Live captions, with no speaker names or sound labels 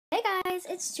Guys,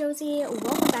 it's Josie.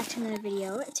 Welcome back to another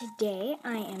video. Today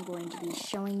I am going to be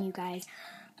showing you guys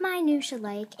my new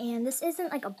Schleich, and this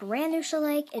isn't like a brand new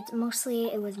Schleich.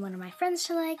 It was one of my friend's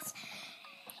Schleichs,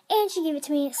 and she gave it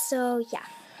to me. So yeah,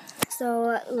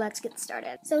 so let's get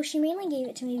started. So she mainly gave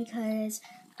it to me because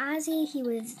Ozzy, he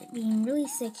was being really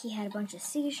sick. He had a bunch of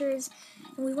seizures,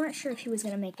 and we weren't sure if he was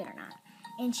gonna make it or not.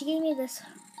 And she gave me this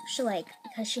Schleich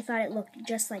because she thought it looked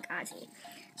just like Ozzy.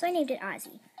 So I named it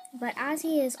Ozzy. But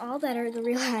Ozzy is all better, the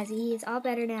real Ozzy is all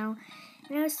better now,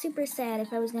 and I was super sad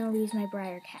if I was going to lose my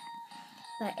Breyer cat.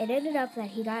 But it ended up that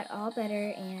he got all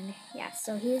better, and yeah,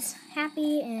 so he's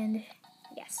happy, and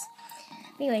yes.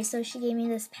 Anyway, so she gave me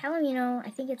this Palomino, I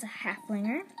think it's a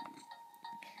halflinger.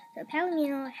 The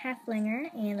Palomino halflinger,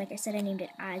 and like I said, I named it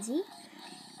Ozzy.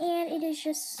 And it is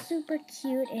just super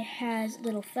cute. It has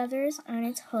little feathers on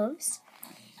its hooves.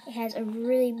 It has a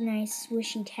really nice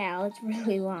swishy tail, it's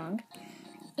really long.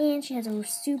 And she has a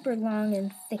super long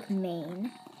and thick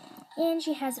mane. And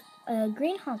she has a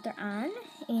green halter on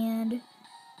and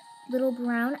little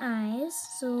brown eyes.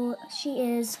 So she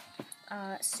is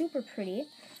super pretty.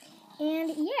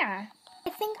 And yeah, I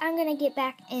think I'm going to get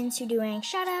back into doing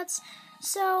shoutouts.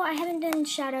 So I haven't done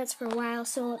shoutouts for a while.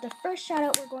 So the first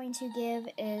shoutout we're going to give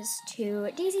is to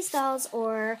Daisy Stalls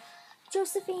or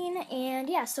Josephine. And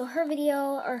yeah, so her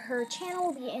video or her channel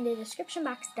will be in the description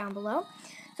box down below.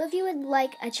 So if you would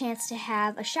like a chance to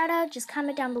have a shout out, just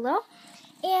comment down below,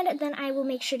 and then I will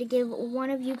make sure to give one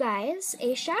of you guys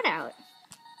a shout out.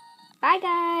 Bye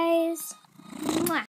guys!